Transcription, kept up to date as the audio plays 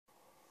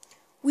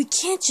We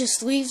can't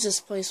just leave this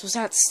place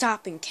without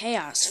stopping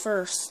Kaos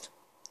first.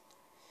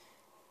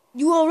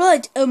 You are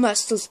right, El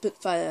Master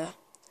Spitfire.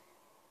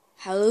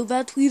 How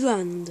about we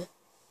land?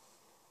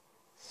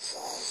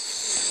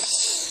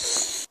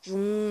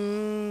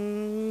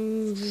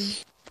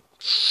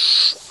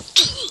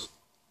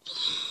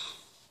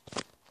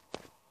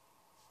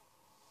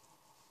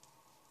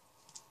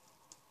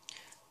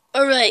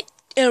 Alright,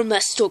 El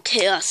Master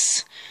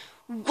Kaos.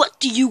 What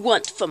do you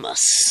want from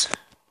us?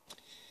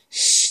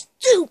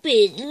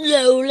 Stupid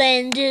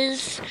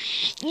lowlanders!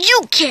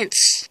 You can't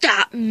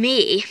stop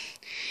me,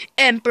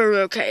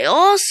 Emperor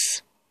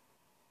Kaos!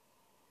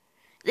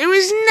 There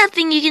is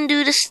nothing you can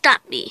do to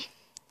stop me.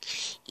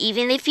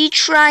 Even if you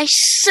try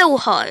so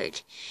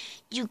hard,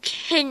 you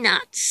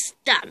cannot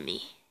stop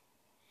me.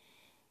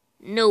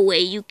 No way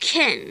you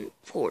can,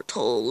 poor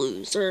tall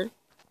loser.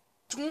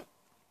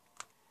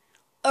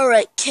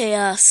 Alright,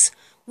 Kaos.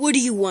 What do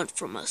you want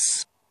from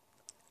us?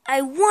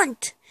 I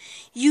want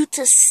you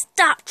to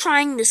stop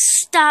trying to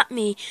stop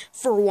me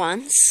for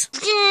once.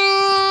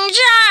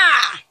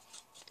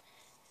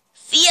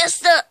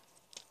 Fiesta!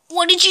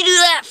 What did you do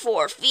that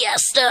for,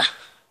 Fiesta?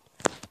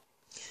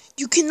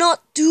 You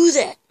cannot do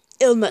that,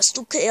 El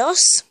Master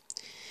Kaos.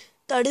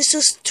 That is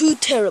just too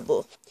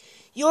terrible.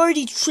 You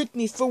already tricked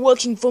me for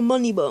working for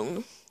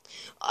Moneybone.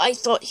 I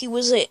thought he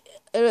was a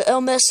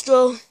El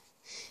Maestro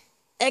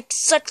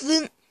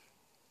excellent,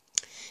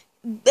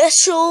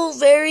 special,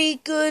 very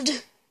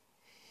good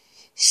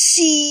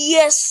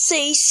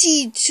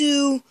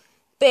CSAC2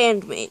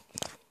 bandmate.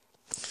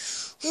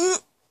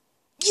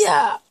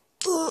 Yeah.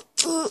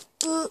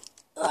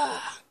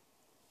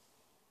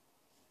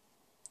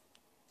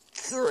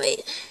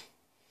 Great.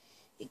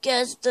 You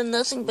guys have done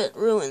nothing but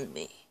ruin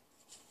me.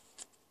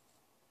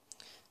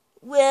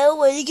 Well,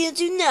 what are you gonna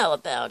do now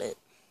about it?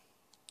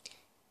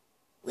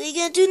 What are you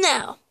gonna do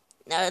now?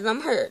 Now that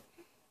I'm hurt.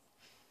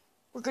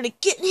 We're gonna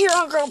get in here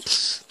and go.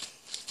 Stop.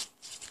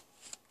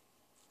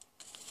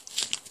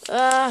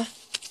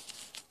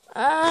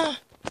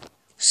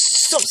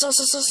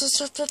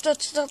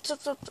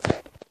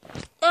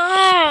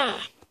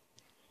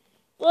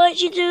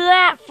 What'd you do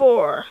that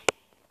for?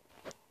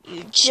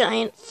 You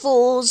giant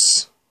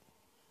fools.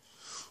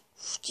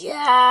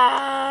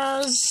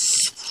 Yes.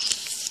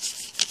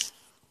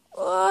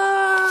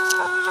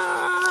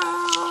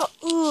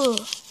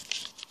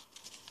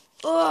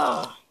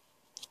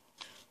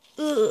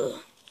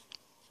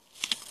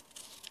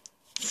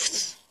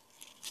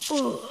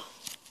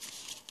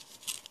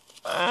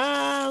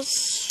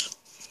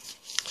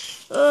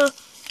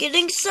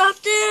 Getting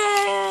sucked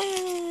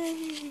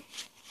in.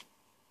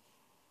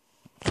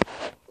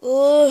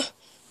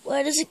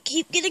 Why does it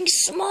keep getting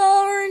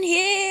smaller in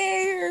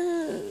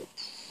here?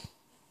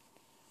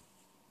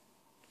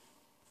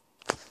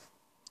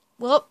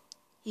 Well,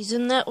 he's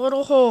in that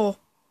little hole.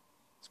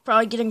 He's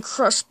probably getting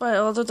crushed by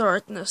all the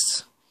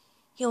darkness.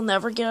 He'll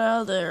never get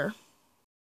out of there.